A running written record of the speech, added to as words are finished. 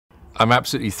I'm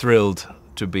absolutely thrilled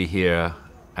to be here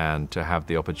and to have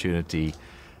the opportunity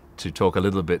to talk a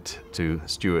little bit to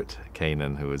Stuart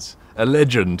Canin, who is a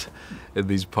legend in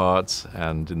these parts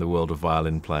and in the world of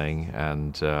violin playing.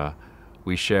 And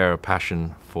we share a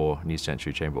passion for New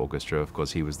Century Chamber Orchestra. Of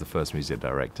course, he was the first music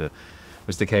director.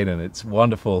 Mr. Canin, it's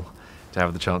wonderful to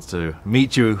have the chance to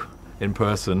meet you in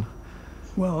person.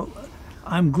 Well,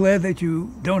 I'm glad that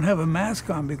you don't have a mask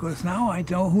on, because now I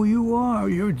know who you are.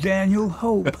 You're Daniel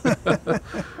Hope.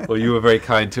 Well, you were very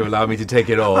kind to allow me to take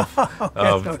it off,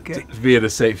 okay. to be at a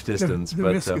safe distance. The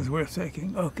risk is worth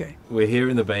taking. Okay. We're here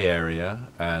in the Bay Area,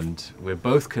 and we're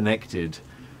both connected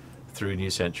through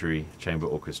New Century Chamber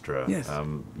Orchestra. Yes.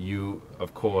 You,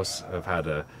 of course, have had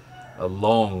a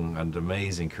long and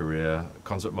amazing career,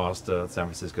 concertmaster, San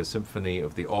Francisco Symphony,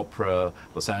 of the opera,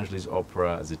 Los Angeles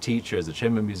Opera, as a teacher, as a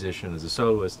chamber musician, as a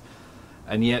soloist.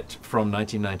 And yet, from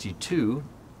 1992,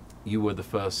 you were the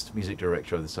first music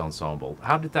director of this ensemble.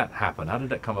 How did that happen? How did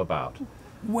that come about?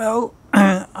 Well,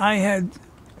 I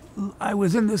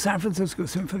was in the San Francisco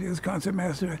Symphony as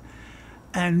concertmaster,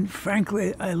 and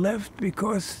frankly, I left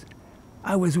because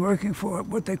I was working for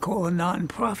what they call a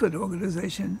non-profit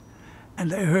organization.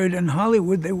 And I heard in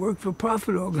Hollywood they work for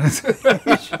profit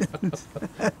organizations.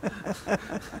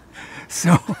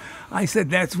 So I said,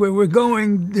 that's where we're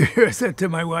going. I said to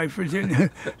my wife, Virginia,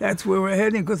 that's where we're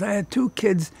heading, because I had two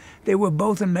kids. They were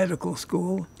both in medical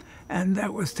school, and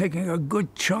that was taking a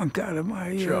good chunk out of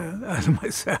my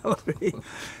salary.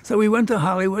 So we went to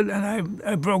Hollywood, and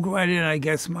I broke right in. I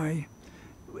guess my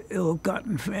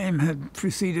ill-gotten fame had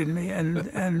preceded me,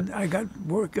 and I got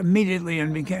work immediately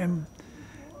and became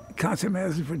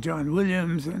concertmaster for John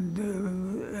Williams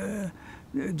and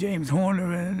James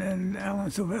Horner and Alan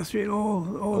Silvestri,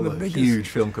 all the biggest huge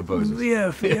film composers.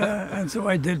 Yeah. And so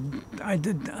I did.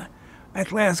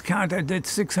 At last count, I did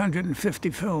 650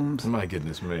 films. My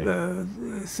goodness me!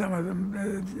 Some of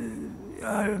them,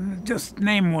 just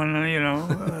name one.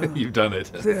 You've done it.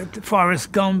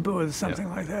 Forrest Gump or something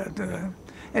like that.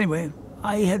 Anyway,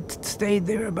 I had stayed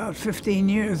there about 15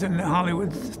 years in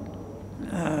Hollywood.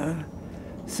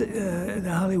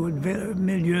 The Hollywood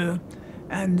milieu,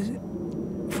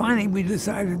 and finally we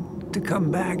decided to come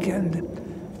back, and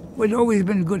we'd always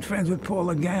been good friends with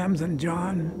Paula Gams and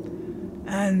John,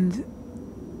 and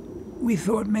we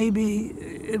thought maybe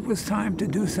it was time to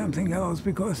do something else,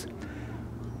 because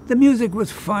the music was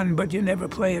fun, but you never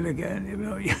play it again.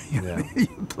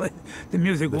 You play the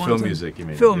music once. Film music, you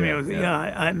mean? Film music, yeah.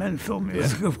 I meant film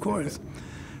music, of course.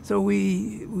 So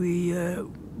we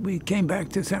came back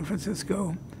to San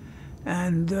Francisco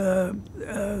and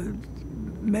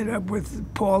met up with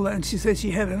Paula, and she said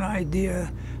she had an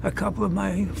idea. A couple of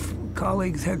my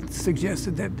colleagues had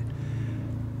suggested that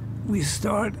we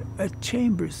start a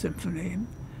chamber symphony.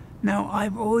 Now,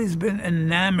 I've always been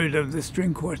enamored of the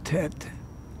string quartet.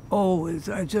 Always.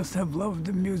 I just have loved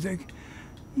the music.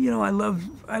 I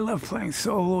love playing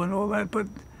solo and all that, but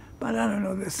I don't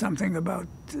know, there's something about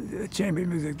chamber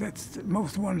music that's the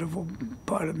most wonderful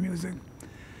part of music.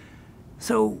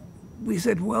 So we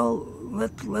said, well,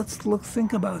 let's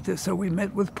think about this. So we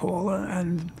met with Paula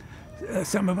and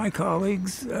some of my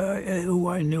colleagues who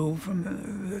I knew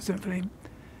from the symphony,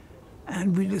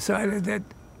 and we decided that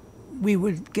we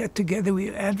would get together. We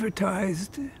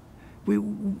advertised.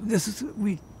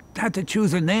 We had to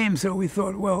choose a name, so we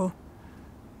thought, well,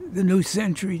 the New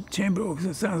Century Chamber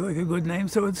Orchestra sounds like a good name,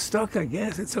 so it's stuck, I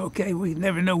guess. It's okay. We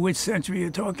never know which century you're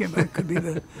talking about. It could be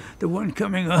the one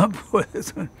coming up or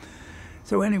this one.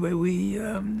 So anyway, we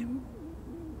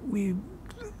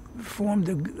formed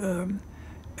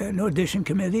an audition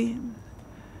committee,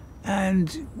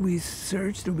 and we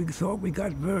searched, and we thought we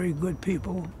got very good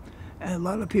people. And a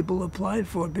lot of people applied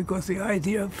for it, because the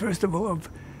idea, first of all, of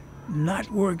not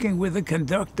working with a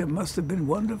conductor must have been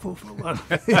wonderful for a lot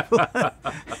of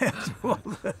people.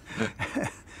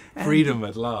 Freedom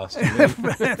at last.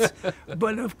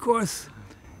 But of course,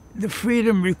 the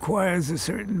freedom requires a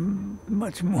certain,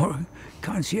 much more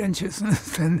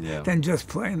conscientiousness than just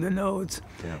playing the notes.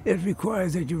 Yeah. It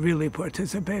requires that you really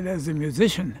participate as a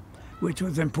musician, which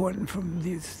was important from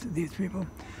these people.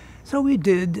 So we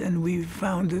did, and we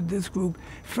founded this group.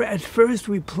 At first,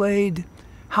 we played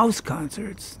house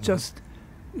concerts, just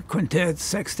quintets,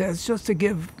 sextets, just to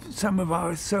give some of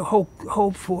our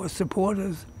hope for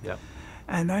supporters,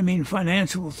 and I mean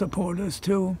financial supporters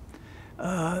too,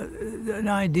 an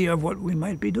idea of what we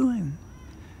might be doing.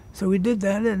 So we did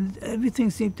that, and everything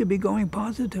seemed to be going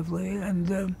positively. And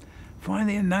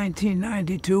finally, in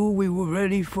 1992, we were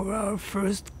ready for our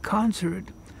first concert,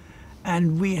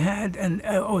 And we had,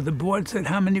 the board said,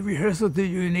 how many rehearsals do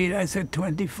you need? I said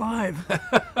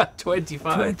 25.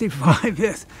 25? 25,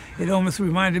 yes. It almost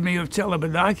reminded me of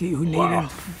Chelabadaki, who Wow.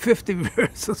 needed 50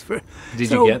 rehearsals for...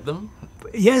 Did you get them?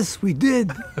 Yes, we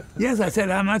did. Yes, I said,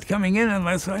 I'm not coming in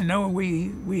unless I know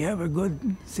we have a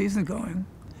good season going.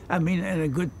 I mean, and a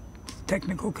good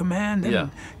technical command and Yeah.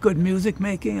 good music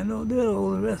making and all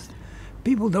the rest.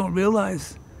 People don't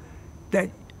realize that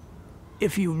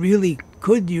if you really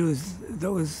could use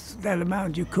that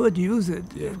amount, you could use it.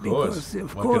 Yeah, of because, course.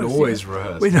 of One course, can always yeah.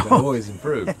 rehearse. We One can don't- always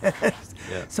improve.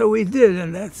 Yeah. So we did,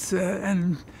 and that's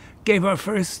and gave our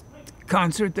first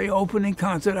concert, the opening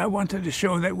concert. I wanted to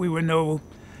show that we were no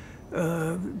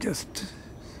just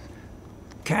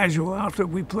casual outfit.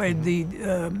 We played the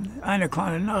Eine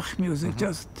kleine Nacht music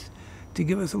just to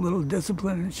give us a little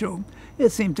discipline and show.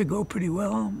 It seemed to go pretty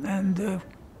well, and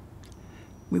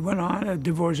we went on a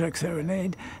Dvorak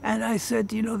serenade. And I said,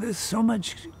 there's so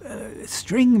much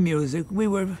string music. We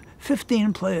were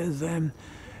 15 players then.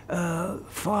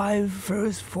 5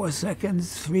 first, 4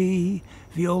 seconds, 3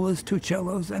 violas, 2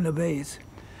 cellos, and a bass.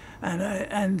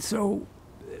 And so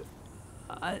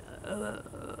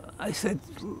I said,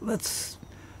 let's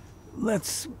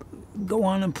go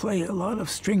on and play a lot of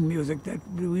string music that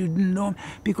we didn't know,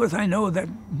 because I know that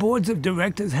boards of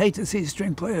directors hate to see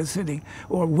string players sitting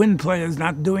or wind players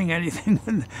not doing anything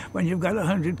when you've got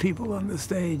 100 people on the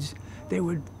stage. They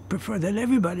would prefer that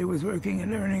everybody was working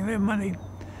and earning their money.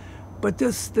 But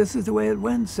this is the way it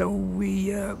went. So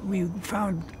we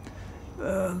found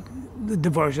the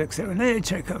Dvorak serenade,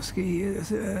 Tchaikovsky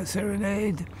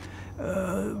serenade,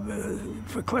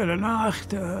 for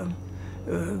Nacht.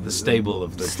 The stable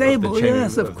of the stable, of the chamber,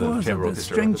 yes, of the course, chamber of the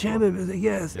orchestra string repertoire. chamber music,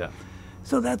 yes. Yeah.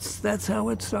 So that's how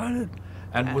it started.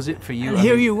 And was it for you? And I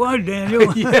here mean- you are,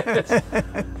 Daniel. Yes.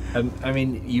 And I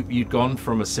mean, you'd gone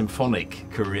from a symphonic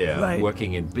career, Right.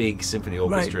 working in big symphony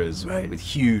orchestras right. with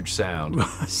huge sound,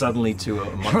 suddenly to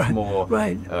a much Right, more,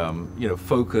 right.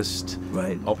 Focused,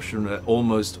 Right. optional,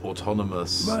 almost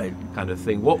autonomous Right. kind of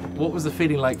thing. What was the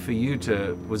feeling like for you?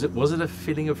 Was it a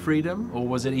feeling of freedom, or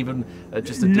was it even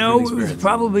just a different No, it experience? was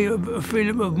probably a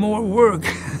freedom of more work.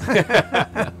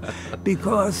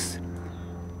 Because,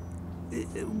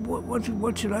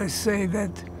 what should I say,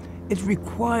 that it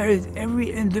required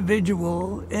every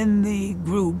individual in the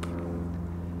group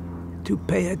to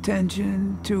pay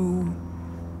attention to,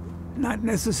 not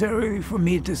necessarily for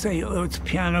me to say, oh, it's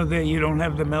piano there, you don't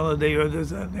have the melody, or this,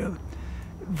 that, the other.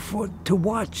 To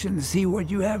watch and see what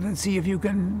you have and see if you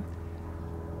can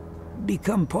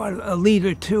become part of a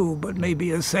leader too, but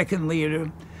maybe a second leader.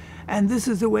 And this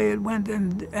is the way it went,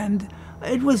 and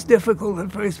it was difficult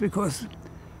at first, because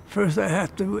first I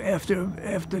had to,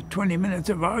 after 20 minutes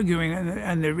of arguing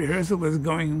and the rehearsal was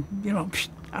going,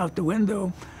 out the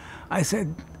window, I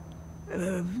said,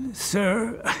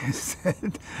 sir, I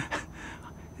said,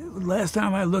 last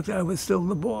time I looked, I was still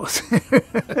the boss.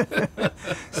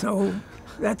 So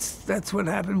that's what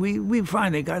happened. We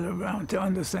finally got around to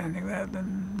understanding that,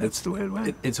 and that's the way it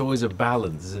went. It's always a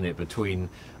balance, isn't it, between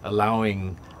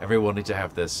allowing everyone to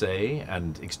have their say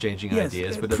and exchanging Yes,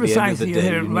 ideas, but at the end of the precisely, day,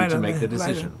 hit it you need right to on make the right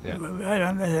decision. on- Yeah. Right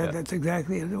on the head. Yeah. That's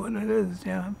exactly what it is.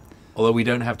 Yeah. Although we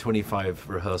don't have 25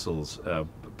 rehearsals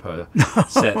per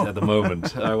set at the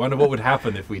moment. I wonder what would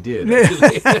happen if we did.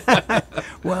 actually.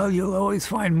 Well, you'll always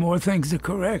find more things to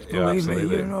correct. Yeah, Believe me,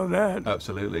 absolutely. you know that.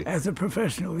 Absolutely. As a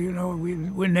professional,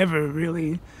 we're never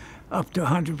really up to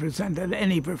 100% at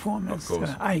any performance. Of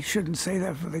course. I shouldn't say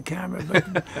that for the camera,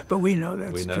 but we know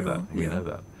that's We know true. that. We yeah. know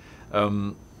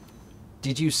that.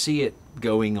 Did you see it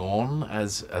going on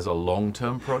as a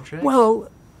long-term project? Well,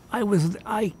 I was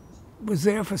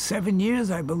there for 7 years,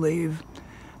 I believe,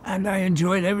 and I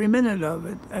enjoyed every minute of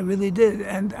it. I really did.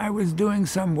 And I was doing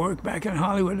some work back in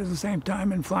Hollywood at the same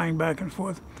time and flying back and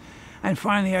forth. And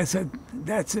finally I said,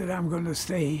 that's it, I'm going to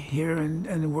stay here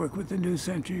and work with the New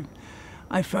Century.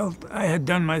 I felt I had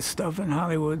done my stuff in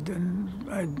Hollywood, and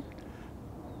I'd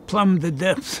plumbed the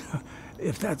depths,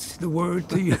 if that's the word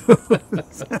to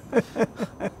use.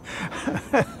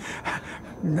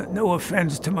 No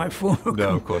offense to my former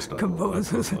No, of course not. composers.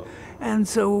 Of course not. And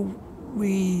so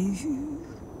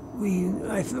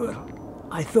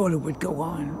I thought it would go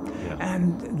on. Yeah.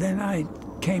 And then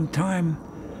came time,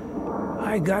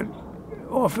 I got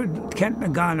offered, Kent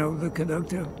Nagano, the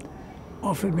conductor,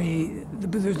 offered me the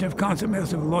position of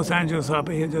concertmaster of Los Angeles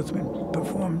Opera. He had just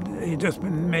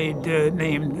been named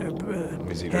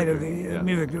Music head of director, the yeah.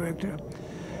 music director.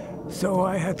 So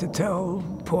I had to tell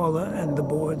Paula and the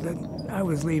board that I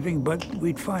was leaving, but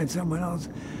we'd find someone else.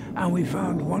 And we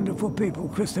found wonderful people.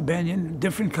 Krista Benyon,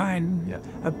 different kind, Yeah.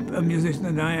 a musician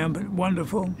than I am, but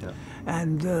wonderful. Yeah.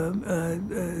 and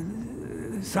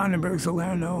Sonnenberg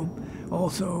Salerno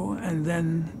also, and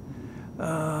then,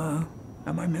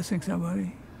 am I missing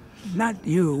somebody? Not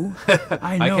you.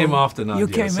 I know. I came after Nadia.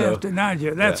 You came so, after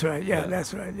Nadia. That's yeah, right. Yeah, yeah.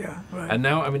 that's right. Yeah, right. And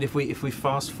now, I mean, if we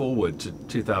fast forward to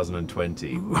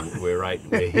 2020, we're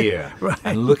here, Right.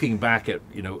 and looking back at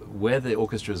where the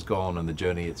orchestra's gone and the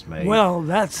journey it's made. Well,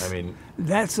 that's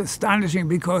astonishing,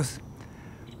 because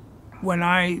when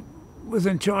I was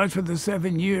in charge for the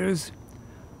 7 years,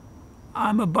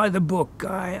 I'm a by the book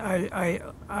guy.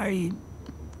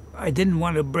 I didn't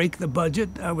want to break the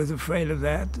budget. I was afraid of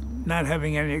that, not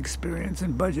having any experience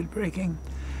in budget breaking.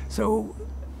 So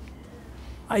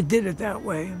I did it that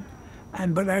way.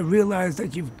 But I realized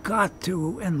that you've got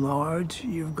to enlarge.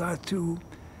 You've got to.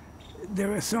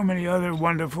 There are so many other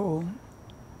wonderful,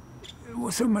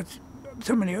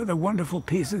 so many other wonderful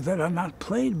pieces that are not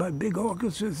played by big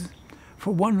orchestras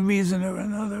for one reason or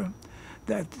another,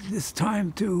 that it's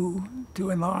time to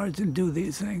enlarge and do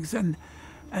these things. And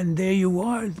there you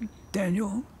are,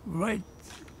 Daniel, right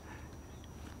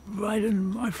in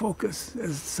my focus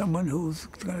as someone who's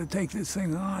going to take this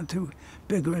thing on to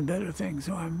bigger and better things.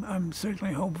 So I'm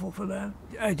certainly hopeful for that.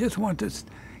 I just want to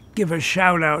give a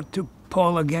shout out to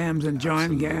Paula Gams and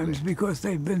John Gams, because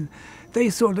they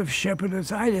sort of shepherded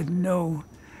us. I didn't know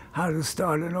how to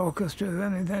start an orchestra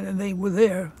and they were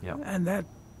there. Yep. And that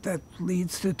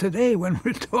leads to today when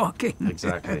we're talking.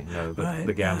 Exactly. No, Right,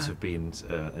 the Gams have been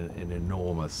an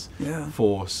enormous Yeah.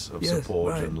 force of Yes,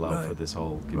 support right, and love right. for this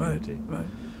whole community. Right.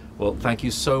 Well, thank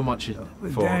you so much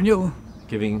for Daniel,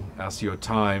 giving us your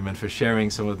time and for sharing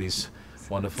some of these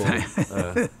wonderful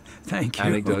thank you.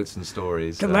 anecdotes and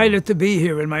stories. Delighted to be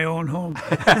here in my own home.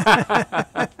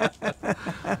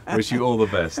 Wish you all the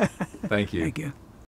best. Thank you. Thank you.